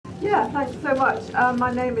Yeah, thanks so much.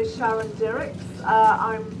 My name is Sharon Dirks.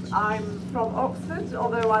 I'm from Oxford,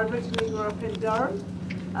 although I originally grew up in Durham,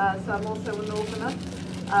 so I'm also a northerner.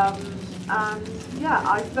 And yeah,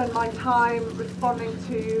 I spend my time responding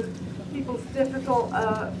to people's difficult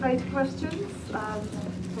faith questions. So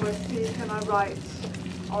I speak and I write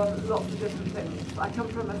on lots of different things. I come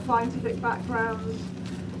from a scientific background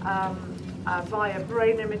via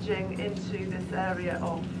brain imaging into this area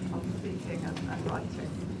of speaking and writing.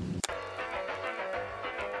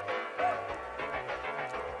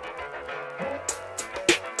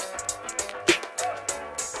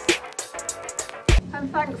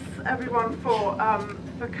 And thanks everyone for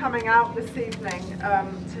coming out this evening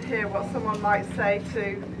to hear what someone might say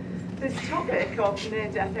to this topic of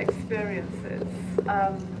near-death experiences.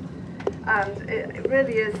 And it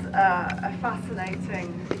really is a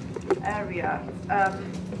fascinating area.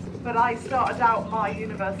 But I started out my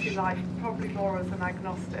university life probably more as an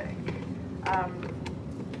agnostic.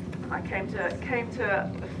 I came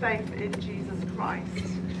to faith in Jesus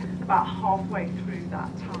Christ about halfway through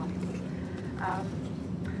that time.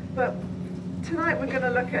 But tonight we're going to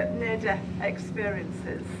look at near-death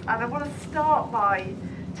experiences, and I want to start by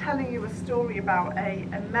telling you a story about a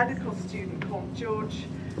medical student called George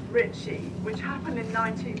Ritchie, which happened in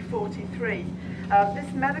 1943.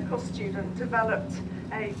 This medical student developed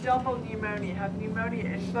a double pneumonia, had pneumonia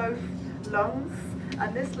in both lungs,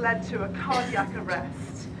 and this led to a cardiac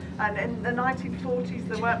arrest. And in the 1940s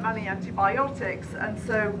there weren't many antibiotics, and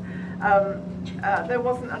so there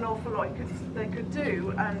wasn't an awful lot they could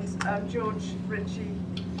do, and George Ritchie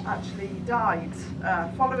actually died.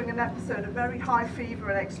 Following an episode of very high fever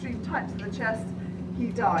and extreme tightness of the chest, he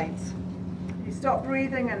died. He stopped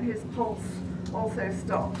breathing and his pulse also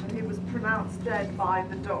stopped, and he was pronounced dead by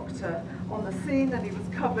the doctor on the scene, and he was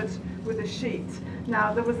covered with a sheet.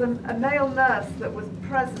 Now there was a male nurse that was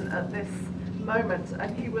present at this moment,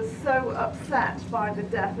 and he was so upset by the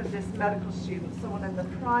death of this medical student, someone in the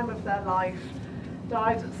prime of their life,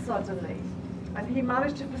 died suddenly, and he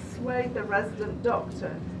managed to persuade the resident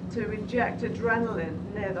doctor to inject adrenaline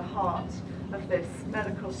near the heart of this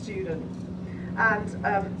medical student, and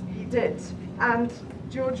he did, and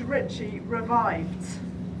George Ritchie revived.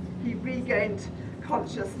 He regained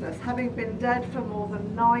consciousness. Having been dead for more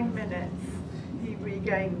than 9 minutes, he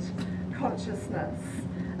regained consciousness.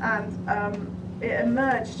 And it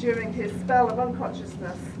emerged during his spell of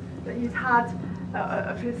unconsciousness that he'd had,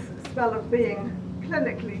 of his spell of being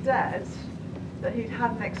clinically dead, that he'd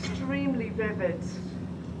had an extremely vivid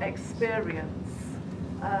experience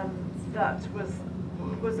that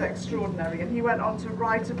was extraordinary. And he went on to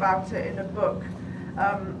write about it in a book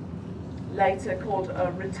later called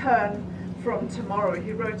Return from Tomorrow.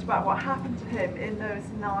 He wrote about what happened to him in those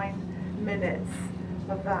 9 minutes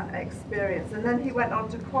of that experience, and then he went on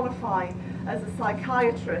to qualify as a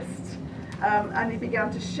psychiatrist, and he began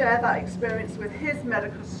to share that experience with his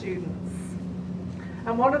medical students.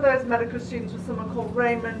 And one of those medical students was someone called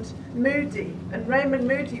Raymond Moody, and Raymond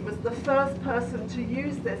Moody was the first person to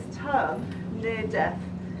use this term, near-death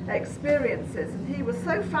experiences, and he was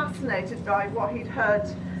so fascinated by what he'd heard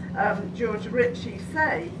George Ritchie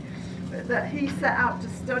say that he set out to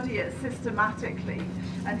study it systematically,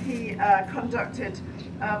 and he conducted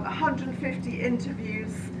 150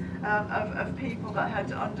 interviews of people that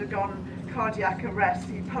had undergone cardiac arrest.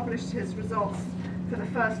 He published his results for the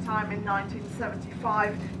first time in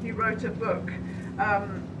 1975. He wrote a book, which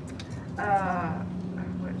I've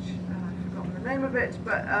forgotten the name of it,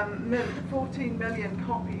 but 14 million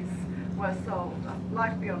copies were sold.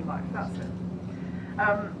 Life Beyond Life, that's it.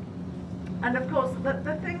 And of course,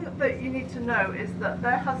 the thing that you need to know is that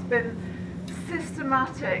there has been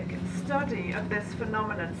systematic study of this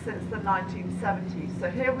phenomenon since the 1970s. So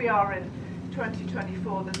here we are in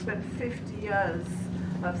 2024, there's been 50 years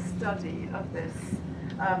of study of this.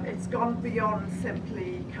 It's gone beyond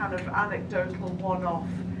simply kind of anecdotal one-off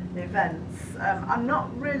events. I'm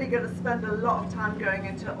not really going to spend a lot of time going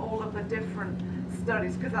into all of the different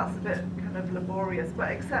studies because that's a bit kind of laborious, but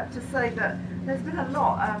except to say that there's been a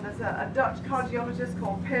lot. There's a Dutch cardiologist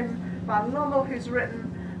called Pim van Lommel who's written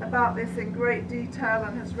about this in great detail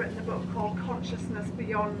and has written a book called Consciousness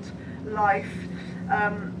Beyond Life.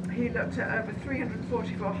 He looked at over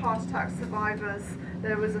 344 heart attack survivors.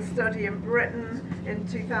 There was a study in Britain in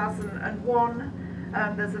 2001.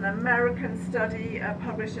 There's an American study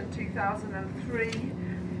published in 2003.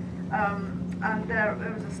 And there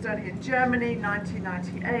was a study in Germany,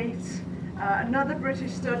 1998. Another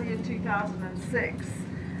British study in 2006.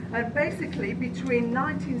 And basically, between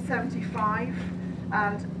 1975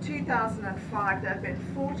 and 2005, there have been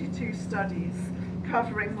 42 studies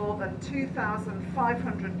covering more than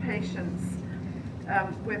 2,500 patients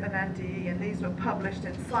with an NDE, and these were published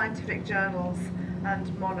in scientific journals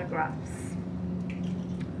and monographs.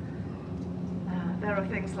 There are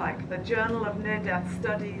things like the Journal of Near-Death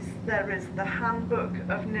Studies. There is the Handbook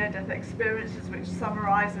of Near-Death Experiences, which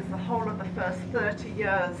summarizes the whole of the first 30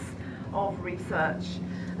 years of research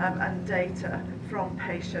and data from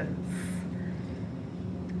patients.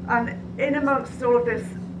 And in amongst all of this,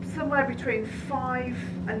 somewhere between 5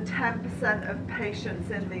 and 10% of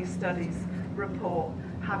patients in these studies report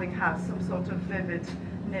having had some sort of vivid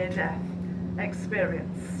near-death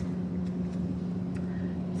experience.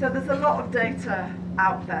 So there's a lot of data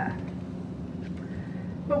out there.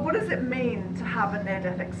 But what does it mean to have a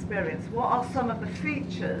near-death experience? What are some of the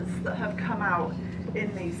features that have come out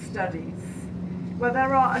in these studies? Well,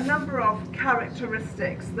 there are a number of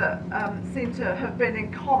characteristics that seem to have been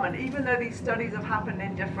in common, even though these studies have happened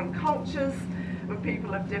in different cultures, with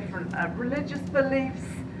people of different religious beliefs,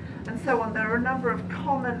 and so on. There are a number of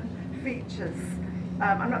common features.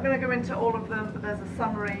 I'm not going to go into all of them, but there's a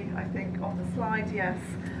summary, I think, on the slide, yes.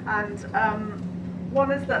 And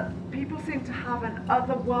one is that people seem to have an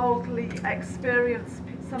otherworldly experience.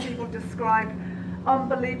 Some people describe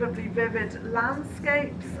unbelievably vivid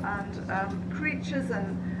landscapes and creatures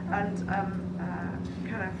and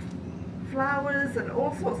kind of flowers and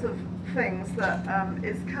all sorts of things that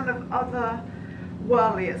is kind of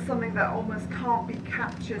otherworldly. It's something that almost can't be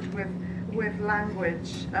captured with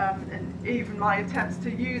language, and even my attempts to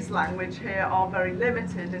use language here are very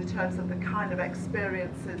limited in terms of the kind of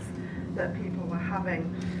experiences that people were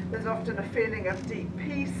having. There's often a feeling of deep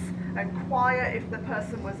peace and quiet. If the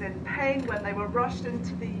person was in pain when they were rushed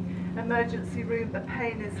into the emergency room, the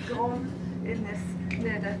pain is gone in this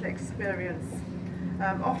near-death experience.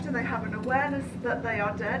 Often they have an awareness that they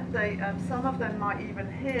are dead. Some of them might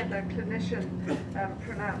even hear the clinician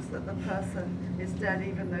pronounce that the person is dead,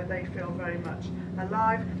 even though they feel very much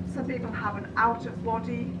alive. Some people have an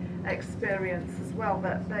out-of-body experience as well,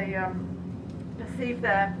 that they perceive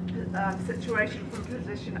their situation from a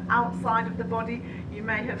position outside of the body. You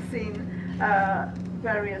may have seen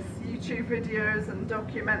various YouTube videos and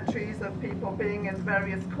documentaries of people being in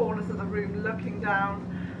various corners of the room looking down,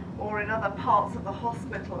 or in other parts of the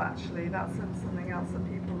hospital. Actually, that's something else that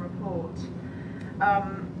people report.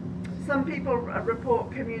 Some people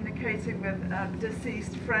report communicating with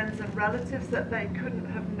deceased friends and relatives that they couldn't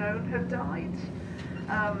have known had died.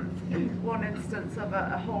 One instance of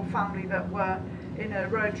a whole family that were in a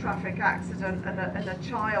road traffic accident, and a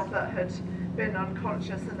child that had been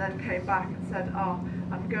unconscious and then came back and said, "Oh,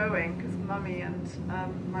 I'm going because Mummy and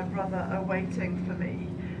my brother are waiting for me."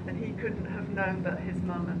 And he couldn't have known that his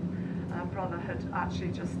mum and brother had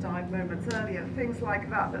actually just died moments earlier. Things like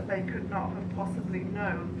that that they could not have possibly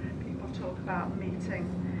known. People talk about meeting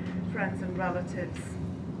friends and relatives.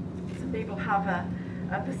 Some people have a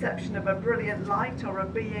perception of a brilliant light or a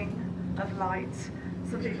being of light.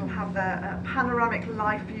 Some people have their panoramic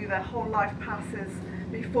life view. Their whole life passes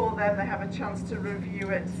before them. They have a chance to review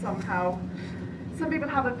it somehow. Some people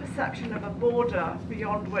have a perception of a border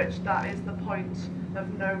beyond which that is the point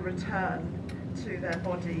of no return to their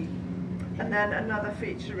body. And then another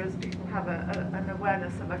feature is people have an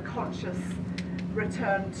awareness of a conscious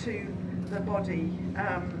return to the body,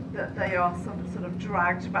 that they are sort of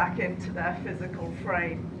dragged back into their physical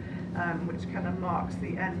frame, which kind of marks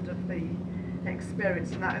the end of the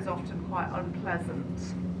experience, and that is often quite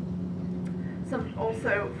unpleasant. Some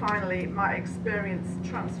also finally might experience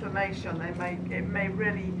transformation. It may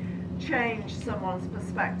really change someone's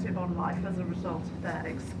perspective on life as a result of their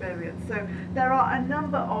experience. So there are a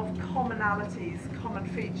number of commonalities, common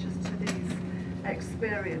features to these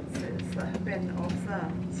experiences that have been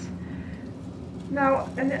observed. Now,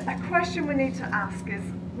 a question we need to ask is,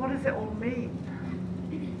 what does it all mean?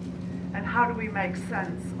 And how do we make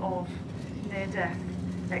sense of near-death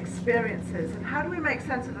experiences? And how do we make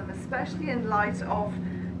sense of them, especially in light of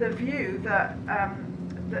the view that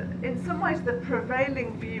in some ways the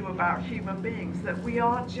prevailing view about human beings, that we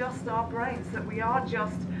are just our brains, that we are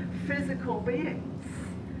just physical beings.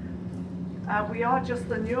 We are just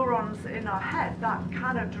the neurons in our head. That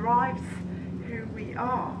kind of drives who we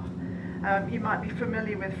are. You might be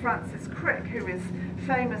familiar with Francis Crick, who is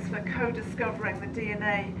famous for co-discovering the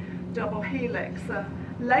DNA double helix.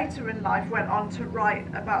 Later in life went on to write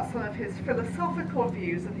about some of his philosophical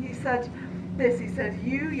views, and he said this, he said,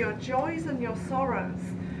 "You, your joys and your sorrows,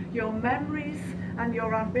 your memories and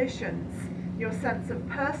your ambitions, your sense of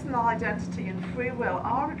personal identity and free will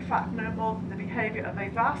are in fact no more than the behaviour of a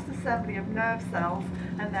vast assembly of nerve cells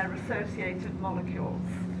and their associated molecules.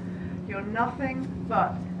 You're nothing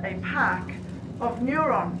but a pack of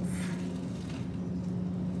neurons?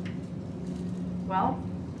 Well,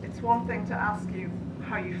 it's one thing to ask you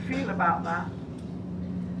how you feel about that.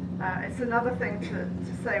 It's another thing to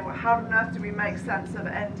say, well, how on earth do we make sense of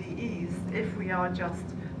NDEs if we are just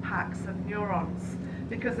packs of neurons?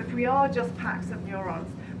 Because if we are just packs of neurons,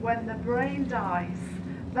 when the brain dies,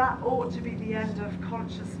 that ought to be the end of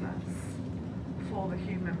consciousness for the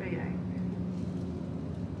human being.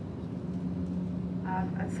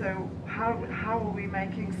 And so how are we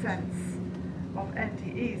making sense of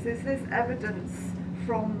NDEs? Is this evidence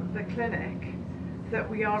from the clinic that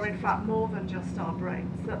we are in fact more than just our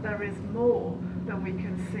brains, that there is more than we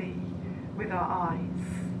can see with our eyes?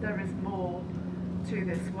 There is more to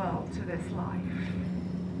this world, to this life.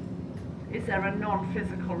 Is there a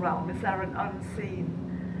non-physical realm? Is there an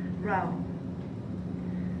unseen realm?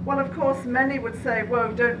 Well, of course, many would say,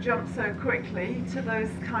 whoa, don't jump so quickly to those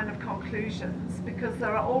kind of conclusions, because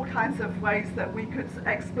there are all kinds of ways that we could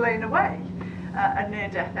explain away a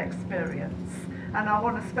near-death experience. And I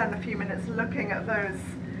want to spend a few minutes looking at those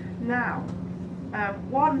now.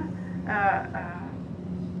 One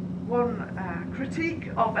critique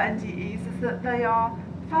of NDEs is that they are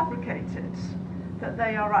fabricated, that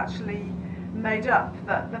they are actually made up,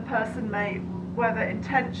 that the person may, whether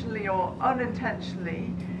intentionally or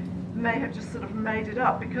unintentionally, may have just sort of made it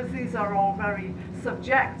up. Because these are all very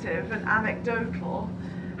subjective and anecdotal,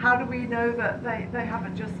 how do we know that they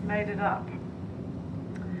haven't just made it up?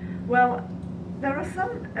 Well, there are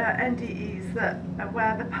some NDEs that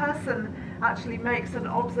where the person actually makes an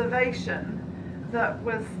observation that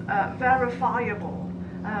was verifiable.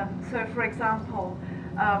 So, for example,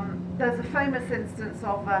 there's a famous instance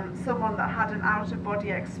of someone that had an out-of-body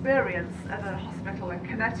experience at a hospital in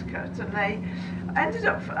Connecticut, and they ended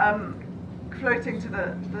up floating to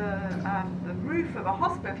the roof of a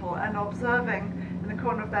hospital and observing in the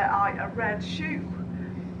corner of their eye a red shoe.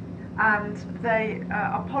 And they,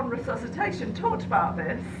 upon resuscitation, talked about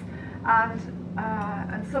this, and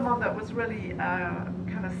someone that was really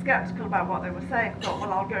kind of skeptical about what they were saying thought,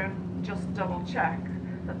 well, I'll go and just double check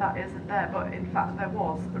that isn't there, but in fact there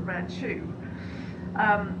was a red shoe.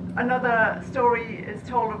 Another story is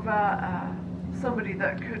told of somebody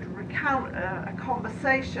that could recount a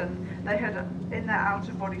conversation they had in their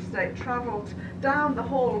out-of-body state, travelled down the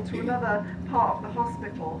hall to another part of the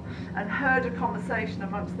hospital and heard a conversation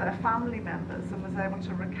amongst their family members and was able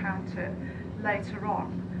to recount it later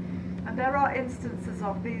on. And there are instances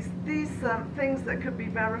of these things that could be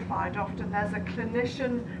verified. Often there's a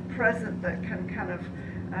clinician present that can kind of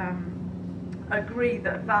agree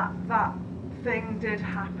that thing did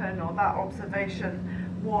happen, or that observation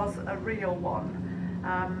was a real one.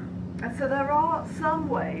 And so there are some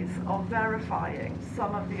ways of verifying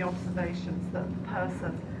some of the observations that the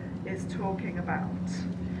person is talking about.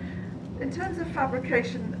 In terms of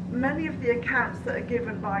fabrication, many of the accounts that are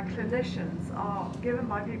given by clinicians are given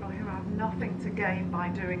by people who have nothing to gain by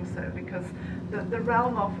doing so, because the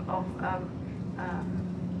realm of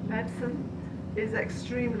medicine is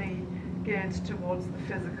extremely geared towards the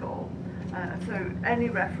physical. So any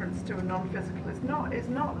reference to a non-physical is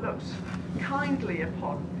not looked kindly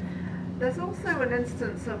upon. There's also an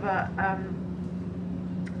instance of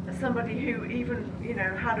somebody who even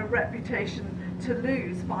had a reputation to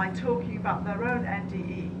lose by talking about their own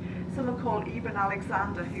NDE. Someone called Eben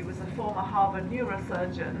Alexander, who was a former Harvard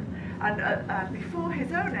neurosurgeon, and before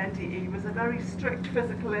his own NDE was a very strict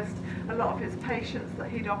physicalist. A lot of his patients that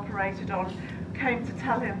he'd operated on came to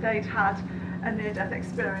tell him they'd had a near-death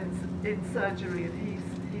experience in surgery, and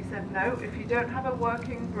he said, no, if you don't have a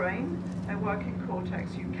working brain, a working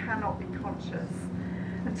cortex, you cannot be conscious,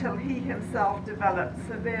 until he himself developed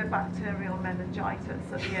severe bacterial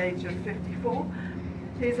meningitis at the age of 54.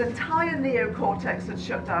 His entire neocortex had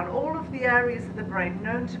shut down, all of the areas of the brain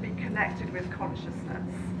known to be connected with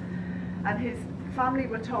consciousness. And his family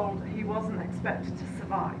were told he wasn't expected to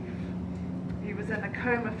survive. He was in a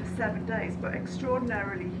coma for 7 days, but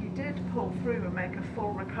extraordinarily he did pull through and make a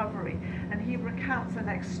full recovery. And he recounts an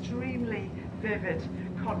extremely vivid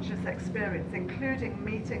conscious experience, including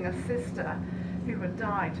meeting a sister who had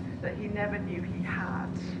died that he never knew he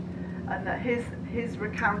had. And that his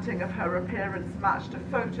recounting of her appearance matched a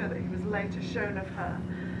photo that he was later shown of her.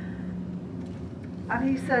 And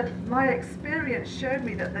he said, my experience showed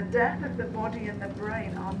me that the death of the body and the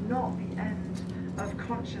brain are not the end of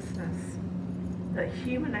consciousness, that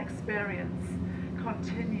human experience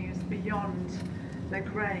continues beyond the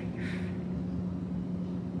grave.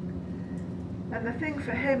 And the thing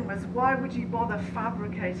for him was, why would you bother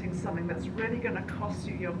fabricating something that's really going to cost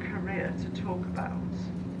you your career to talk about?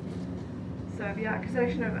 So the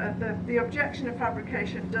accusation of the objection of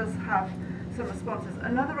fabrication does have some responses.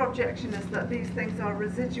 Another objection is that these things are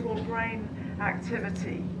residual brain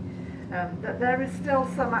activity, that there is still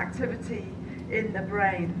some activity in the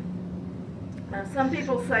brain. Some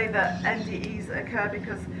people say that NDEs occur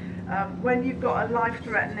because when you've got a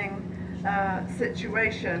life-threatening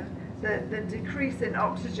situation, the decrease in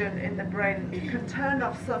oxygen in the brain can turn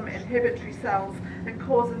off some inhibitory cells and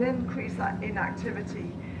cause an increase in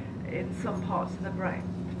activity in some parts of the brain,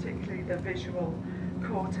 particularly the visual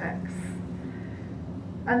cortex.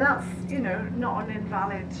 And that's, you know, not an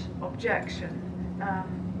invalid objection.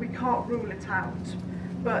 We can't rule it out.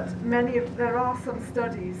 But there are some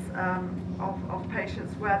studies of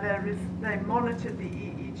patients where they monitored the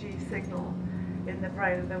EEG signal in the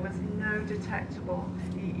brain, and there was no detectable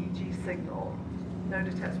EEG signal, no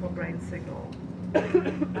detectable brain signal.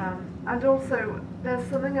 And also, there's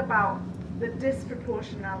something about the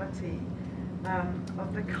disproportionality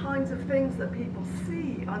of the kinds of things that people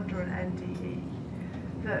see under an NDE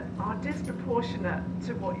that are disproportionate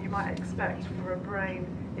to what you might expect for a brain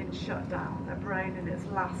in shutdown, a brain in its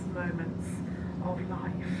last moments of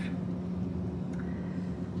life.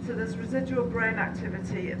 So there's residual brain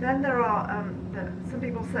activity. Then there are, some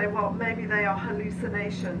people say, well, maybe they are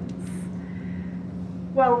hallucinations.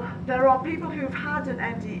 Well, there are people who've had an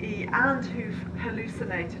NDE and who've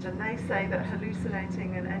hallucinated, and they say that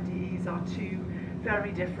hallucinating and NDEs are two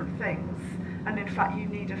very different things. And in fact, you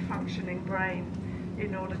need a functioning brain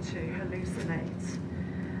in order to hallucinate.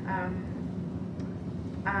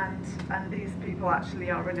 And these people actually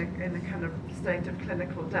are in a kind of state of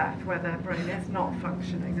clinical death where their brain is not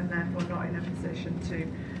functioning and therefore not in a position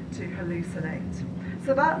to hallucinate.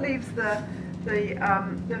 So that leaves the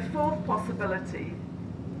fourth possibility,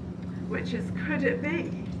 which is, could it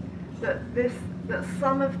be that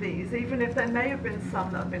some of these, even if there may have been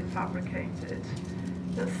some that have been fabricated,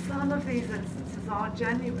 that some of these instances are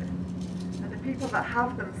genuine, and the people that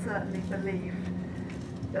have them certainly believe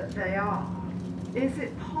that they are. Is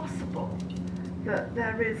it possible that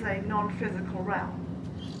there is a non-physical realm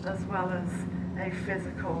as well as a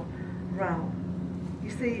physical realm? You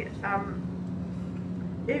see,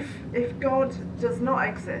 if God does not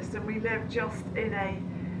exist and we live just in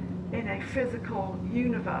a physical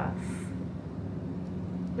universe,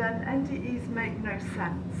 then NDEs make no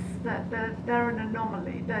sense. They're an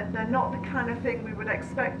anomaly. They're not the kind of thing we would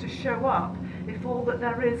expect to show up if all that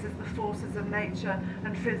there is the forces of nature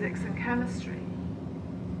and physics and chemistry.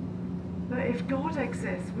 But if God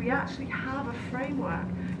exists, we actually have a framework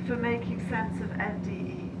for making sense of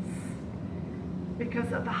NDEs.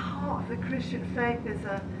 Because at the heart of the Christian faith is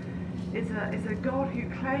a God who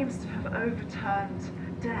claims to have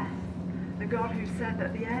overturned death. A God who said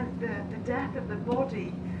that the death of the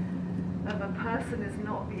body of a person is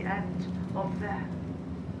not the end of them.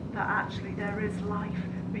 That actually there is life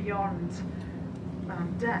beyond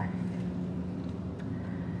death.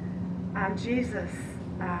 And Jesus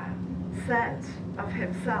said of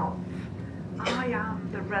himself, I am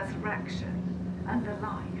the resurrection and the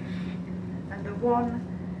life, and the one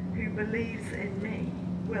who believes in me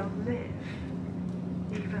will live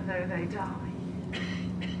even though they die.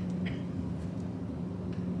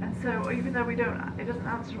 And so even though it doesn't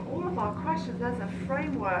answer all of our questions, there's a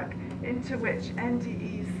framework into which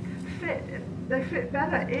NDEs fit. They fit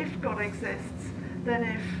better if God exists than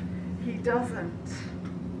if he doesn't.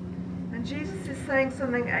 And Jesus is saying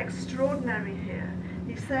something extraordinary here.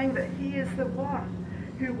 He's saying that he is the one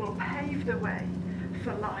who will pave the way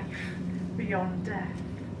for life beyond death.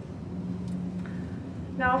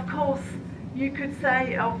 Now, of course, you could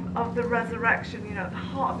say of the resurrection, you know, at the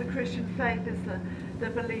heart of the Christian faith is the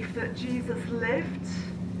belief that Jesus lived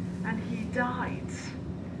and he died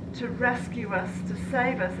to rescue us, to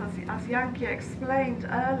save us, as Yankee explained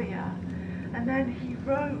earlier. And then he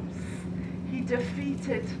rose. He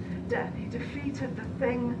defeated death. He defeated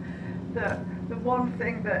the one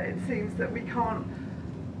thing that it seems that we can't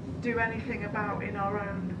do anything about in our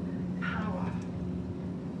own power.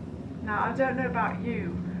 Now, I don't know about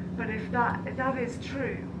you, but if that is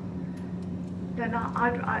true, then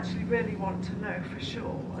I'd actually really want to know for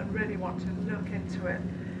sure and really want to look into it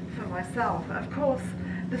for myself. Of course,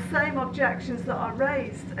 the same objections that are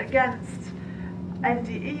raised against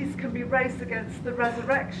NDEs can be raised against the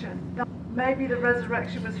resurrection. Maybe the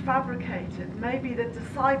resurrection was fabricated. Maybe the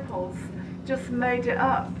disciples just made it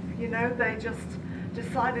up. You know, they just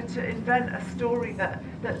decided to invent a story that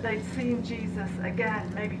they'd seen Jesus again,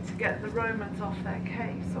 maybe to get the Romans off their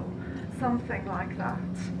case or something like that.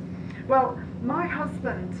 Well, my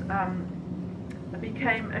husband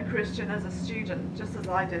became a Christian as a student, just as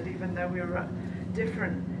I did, even though we were at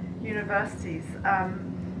different universities.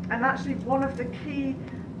 And actually one of the key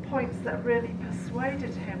points that really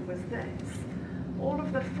persuaded him was this: all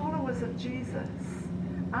of the followers of Jesus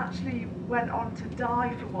actually went on to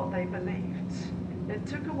die for what they believed. It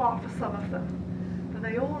took a while for some of them, but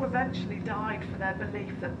they all eventually died for their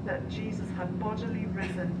belief that Jesus had bodily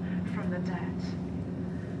risen from the dead.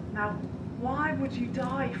 Now, why would you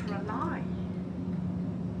die for a lie?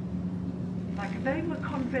 Like, they were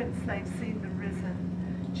convinced they'd seen the risen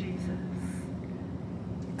Jesus.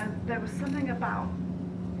 And there was something about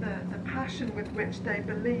the passion with which they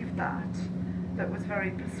believed that was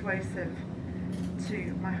very persuasive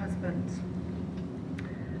to my husband.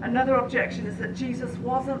 Another objection is that Jesus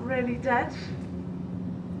wasn't really dead.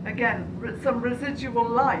 Again, some residual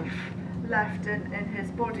life left in his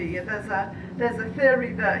body. There's a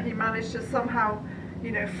theory that he managed to somehow,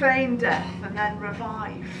 feign death and then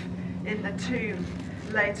revive in the tomb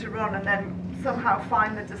later on, and then somehow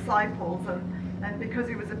find the disciples, and because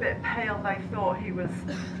he was a bit pale, they thought he was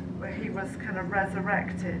kind of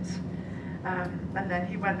resurrected. And then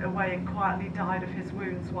he went away and quietly died of his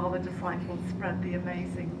wounds while the disciples spread the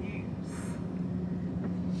amazing news.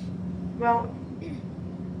 Well,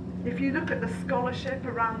 if you look at the scholarship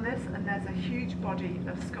around this, and there's a huge body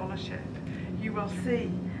of scholarship, you will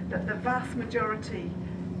see that the vast majority,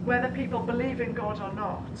 whether people believe in God or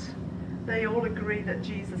not, they all agree that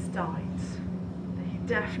Jesus died. That he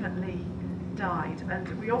definitely died. And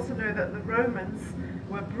we also know that the Romans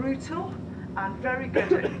were brutal and very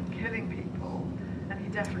good at killing people, and he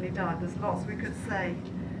definitely died. There's lots we could say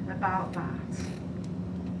about that.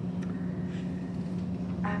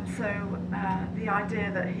 And so the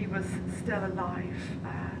idea that he was still alive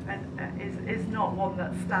is not one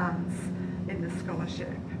that stands in the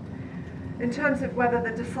scholarship. In terms of whether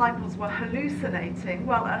the disciples were hallucinating,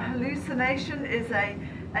 well, a hallucination is a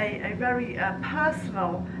very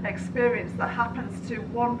personal experience that happens to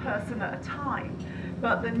one person at a time.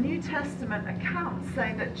 But the New Testament accounts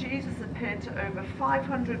say that Jesus appeared to over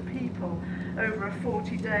 500 people over a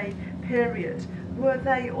 40-day period. Were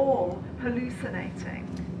they all hallucinating?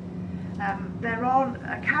 There are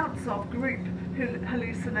accounts of group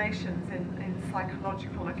hallucinations in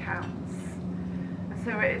psychological accounts. And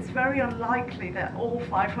so it's very unlikely that all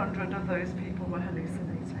 500 of those people were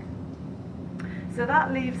hallucinating. So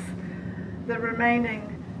that leaves the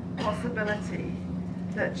remaining possibility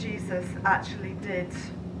that Jesus actually did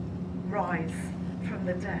rise from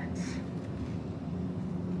the dead.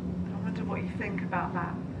 I wonder what you think about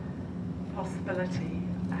that possibility.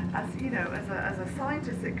 As you know, as a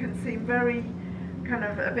scientist, it can seem very kind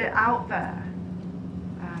of a bit out there.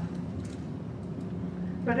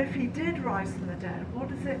 But if he did rise from the dead, what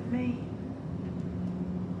does it mean?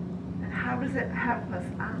 And how does it help us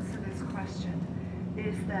answer this question?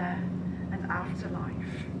 Is there an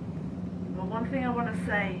afterlife? Well, one thing I want to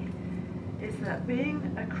say is that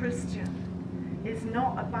being a Christian is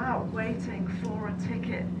not about waiting for a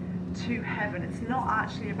ticket to heaven. It's not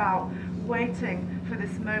actually about waiting for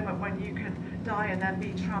this moment when you can die and then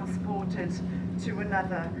be transported to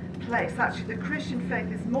another place. Actually, the Christian faith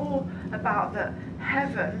is more about that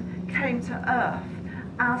heaven came to earth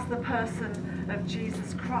as the person of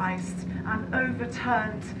Jesus Christ and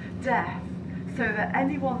overturned death, so that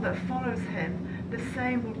anyone that follows him, the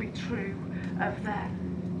same will be true of them.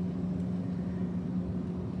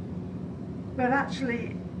 But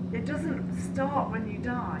actually, it doesn't start when you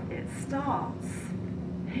die. It starts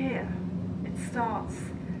here. It starts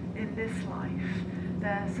in this life.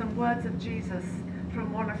 There are some words of Jesus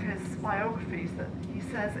from one of his biographies that he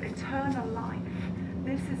says, eternal life,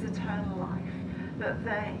 this is eternal life, that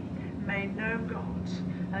they may know God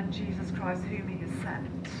and Jesus Christ whom he has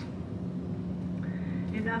sent.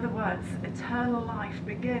 In other words, eternal life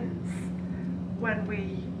begins when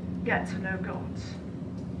we get to know God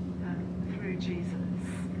through Jesus.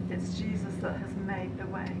 It's Jesus that has made the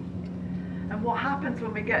way. And what happens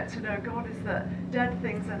when we get to know God is that dead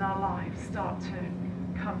things in our lives start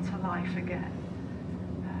to come to life again.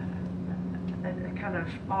 And kind of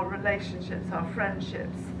our relationships, our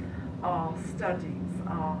friendships, our studies,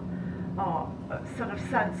 our sort of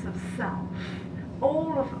sense of self,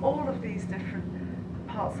 all of these different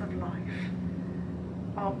parts of life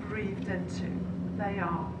are breathed into.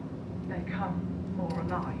 They come more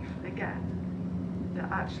alive again.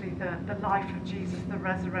 That actually the life of Jesus, the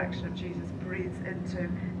resurrection of Jesus, breathes into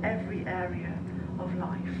every area of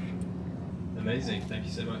life. Amazing, thank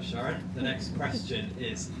you so much, Sharon. The next question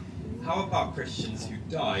is, how about Christians who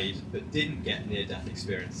died but didn't get near-death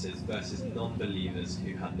experiences versus non-believers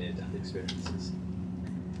who had near-death experiences?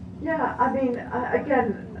 Yeah, I mean,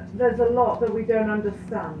 again, there's a lot that we don't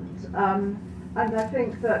understand. And I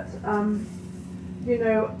think that,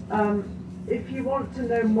 if you want to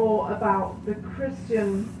know more about the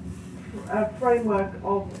Christian framework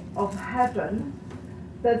of heaven,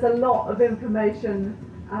 there's a lot of information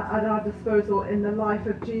at our disposal in the life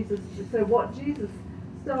of Jesus. So what Jesus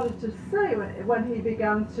started to say when he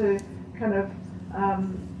began to kind of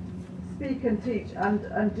speak and teach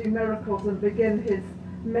and do miracles and begin his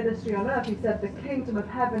ministry on earth, he said the kingdom of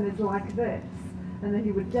heaven is like this, and then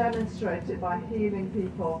he would demonstrate it by healing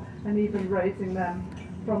people and even raising them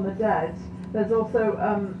from the dead. There's also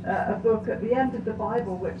a book at the end of the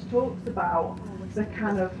Bible which talks about the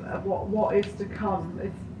kind of what is to come.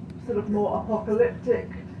 It's sort of more apocalyptic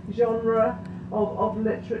genre of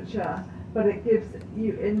literature, but it gives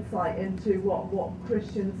you insight into what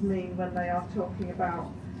Christians mean when they are talking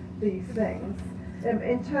about these things.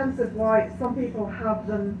 In terms of why some people have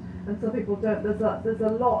them and some people don't, there's a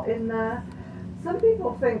lot in there. Some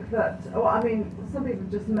people think that, some people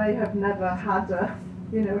just may have never had a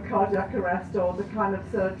cardiac arrest or the kind of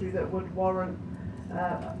surgery that would warrant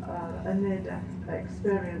a near-death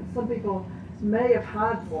experience. Some people may have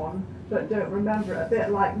had one but don't remember it, a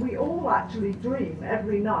bit like we all actually dream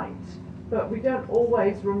every night, but we don't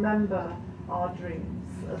always remember our dreams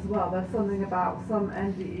as well. There's something about some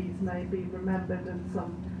NDEs may be remembered and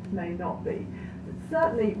some may not be. But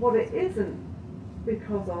certainly what it isn't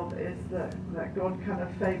because of is that God kind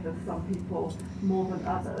of favours some people more than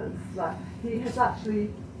others, that he has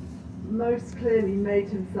actually most clearly made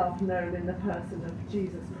himself known in the person of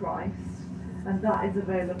Jesus Christ, and that is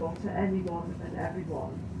available to anyone and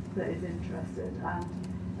everyone that is interested.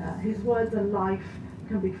 And his words and life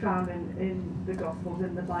can be found in the Gospels,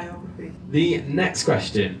 in the biography. The next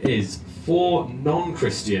question is, for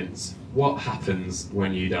non-Christians, what happens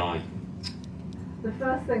when you die? The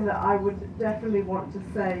first thing that I would definitely want to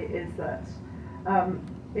say is that,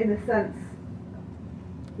 in a sense,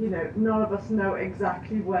 none of us know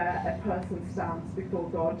exactly where a person stands before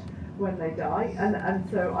God when they die, and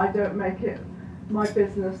so I don't make it my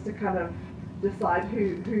business to kind of decide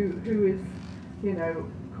who is,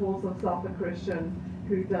 calls himself a Christian,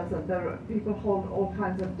 who doesn't. People hold all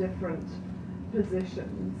kinds of different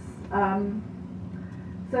positions.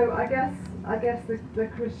 So I guess the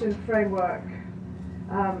Christian framework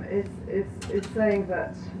is saying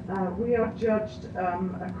that we are judged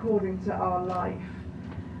according to our life.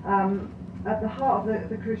 At the heart of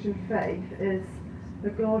the Christian faith is the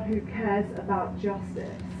God who cares about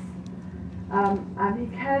justice. And he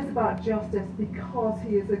cares about justice because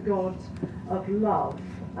he is a God of love.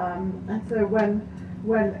 And so when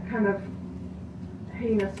kind of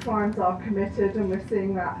heinous crimes are committed, and we're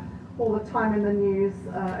seeing that all the time in the news,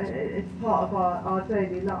 it's part of our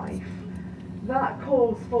daily life, that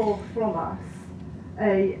calls forth from us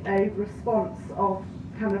a response of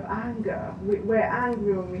kind of anger. We're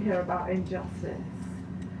angry when we hear about injustice,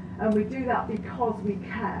 and we do that because we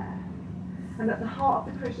care. And at the heart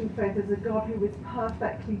of the Christian faith is a God who is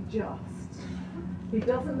perfectly just. He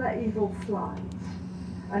doesn't let evil slide,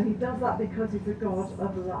 and he does that because he's a God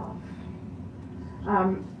of love.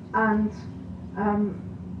 And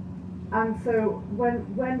so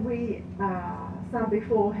when we stand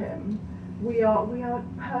before him, we are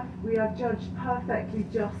judged perfectly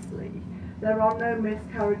justly. There are no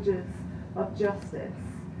miscarriages of justice.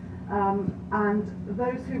 And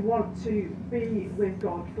those who want to be with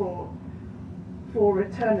God for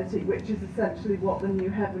eternity, which is essentially what the new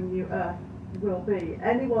heaven, new earth will be.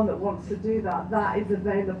 Anyone that wants to do that, that is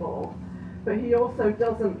available. But he also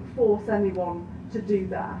doesn't force anyone to do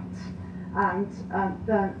that. And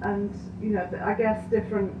I guess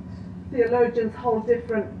different theologians hold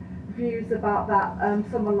different views about that.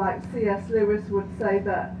 Someone like C.S. Lewis would say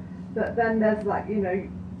that then there's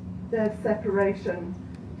there's separation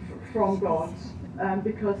from God,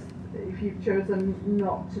 because if you've chosen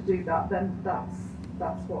not to do that, then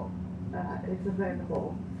that's what is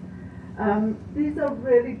available. These are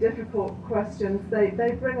really difficult questions.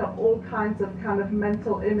 They bring up all kinds of kind of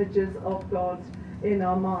mental images of God in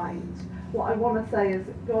our mind. What I want to say is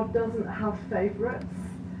God doesn't have favourites.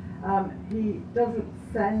 He doesn't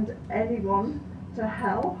send anyone to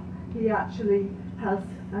hell. He actually has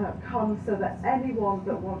come so that anyone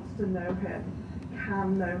that wants to know him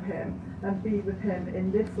can know him and be with him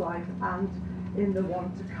in this life and in the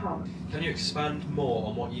one to come. Can you expand more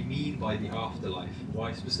on what you mean by the afterlife?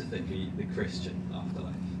 Why specifically the Christian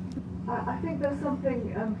afterlife? I think there's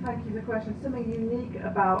something, thank you for the question, something unique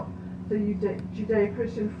about the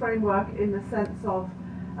Judeo-Christian framework in the sense of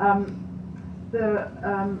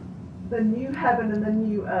the new heaven and the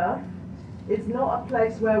new earth is not a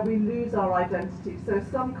place where we lose our identity. So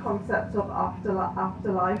some concepts of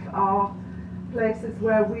afterlife are places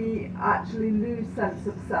where we actually lose sense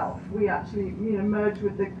of self. We actually, merge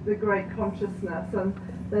with the great consciousness, and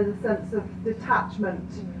there's a sense of detachment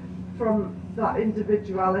from that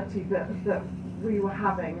individuality that we were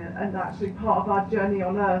having, and actually part of our journey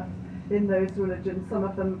on earth in those religions, some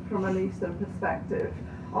of them from an Eastern perspective,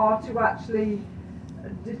 are to actually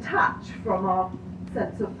detach from our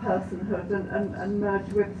sense of personhood and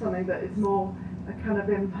merge with something that is more a kind of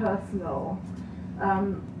impersonal.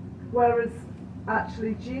 Whereas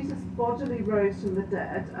actually Jesus bodily rose from the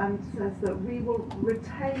dead and says that we will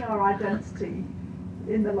retain our identity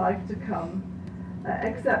in the life to come,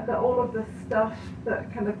 except that all of the stuff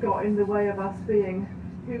that kind of got in the way of us being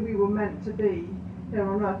who we were meant to be here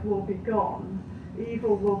on earth will be gone.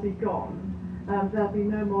 Evil will be gone. There'll be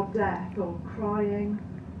no more death or crying,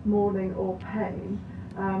 mourning or pain.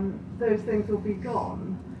 Those things will be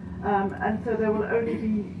gone. And so there will only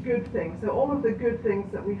be good things. So all of the good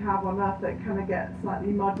things that we have on earth that kind of get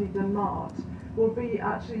slightly muddied and marred will be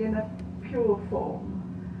actually in a pure form.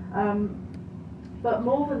 But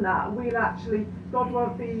more than that, God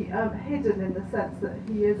won't be hidden in the sense that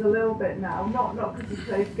he is a little bit now, not because he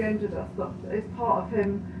plays games with us, but it's part of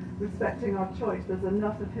him respecting our choice. There's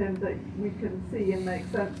enough of him that we can see and make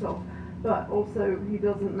sense of, but also he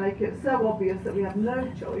doesn't make it so obvious that we have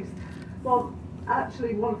no choice. Well,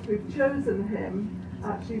 actually, once we've chosen him,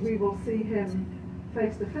 actually we will see him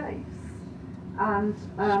face to face. And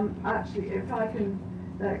actually, if I can,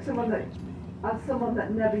 as someone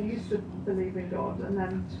that never used to believe in God and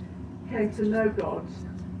then came to know God,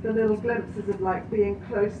 the little glimpses of like being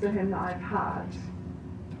close to him that I've had,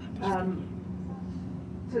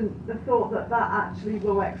 to the thought that actually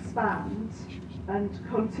will expand and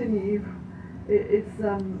continue is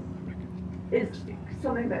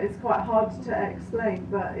something that is quite hard to explain,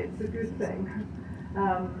 but it's a good thing.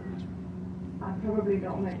 I'm probably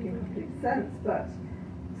not making complete sense, but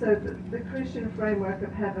so the Christian framework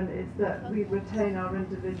of heaven is that we retain our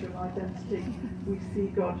individual identity, we see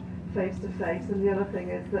God face to face, and the other thing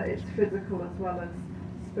is that it's physical as well as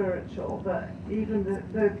spiritual, but even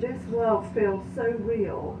though this world feels so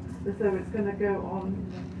real, as though it's going to go on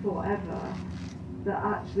forever, that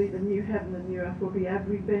actually the new heaven and new earth will be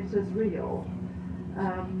every bit as real,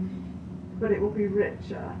 but it will be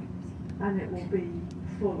richer and it will be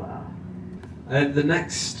fuller. The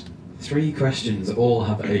next 3 questions all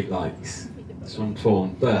have 8 likes. This one's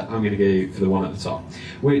torn, but I'm going to go for the one at the top,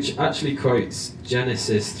 which actually quotes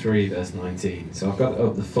Genesis 3 verse 19. So I've got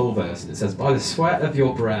up the full verse, and it says, "By the sweat of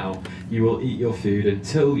your brow you will eat your food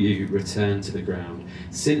until you return to the ground,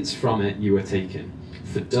 since from it you were taken.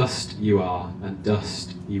 For dust you are, and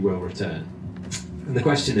dust you will return." And the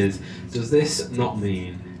question is, does this not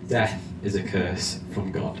mean death is a curse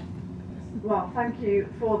from God? Well, thank you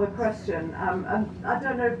for the question. And I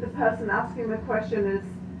don't know if the person asking the question is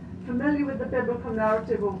familiar with the biblical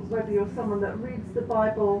narrative or whether you're someone that reads the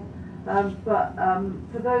Bible, but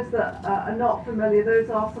for those that are not familiar, those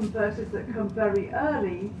are some verses that come very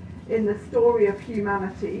early in the story of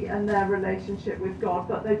humanity and their relationship with God,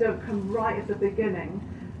 but they don't come right at the beginning.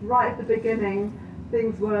 Right at the beginning,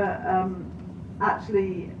 things were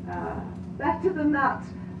actually better than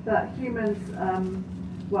that humans,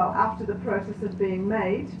 after the process of being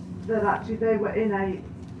made, that actually they were in a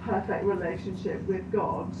perfect relationship with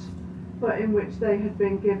God, but in which they had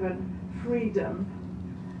been given freedom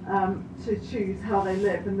to choose how they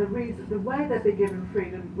lived. And the way they'd been given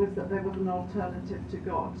freedom was that there was an alternative to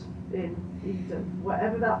God in Eden.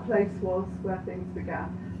 Wherever that place was where things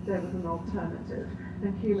began, there was an alternative.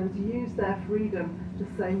 And humans used their freedom to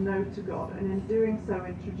say no to God, and in doing so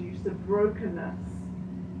introduced a brokenness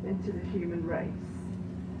into the human race,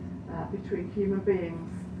 between human beings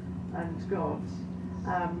and God.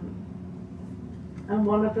 And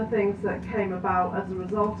one of the things that came about as a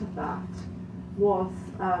result of that was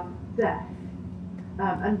death.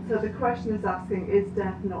 And so the question is asking, is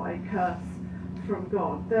death not a curse from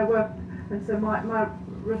God? And so my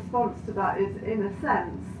response to that is, in a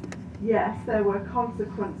sense, yes, there were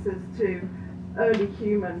consequences to early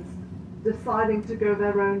humans deciding to go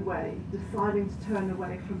their own way, deciding to turn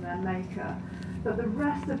away from their Maker. But the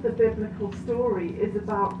rest of the biblical story is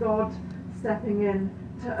about God stepping in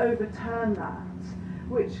to overturn that,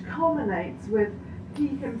 which culminates with he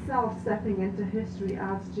himself stepping into history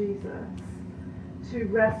as Jesus to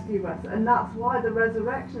rescue us. And that's why the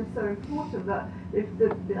resurrection is so important, that if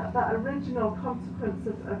that original consequence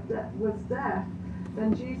of death was death,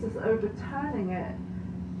 then Jesus overturning it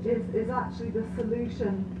is actually the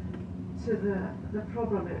solution to the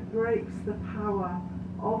problem. It breaks the power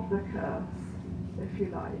of the curse, if you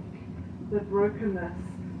like. The brokenness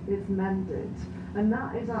is mended. And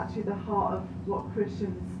that is actually the heart of what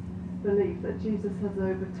Christians believe, that Jesus has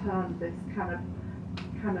overturned this kind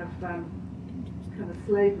of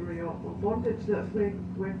slavery or bondage that we're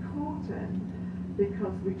caught in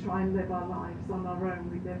because we try and live our lives on our own,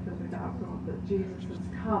 we live them without God, that Jesus has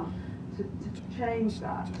come to change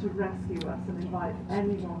that, to rescue us and invite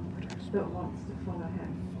anyone that wants to follow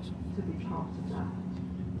him to be part of that.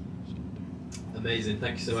 Amazing,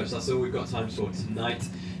 thank you so much. That's all we've got time for tonight.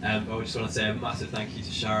 I just want to say a massive thank you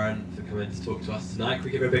to Sharon for coming to talk to us tonight. Can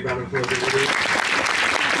we give her a big round of applause, everybody?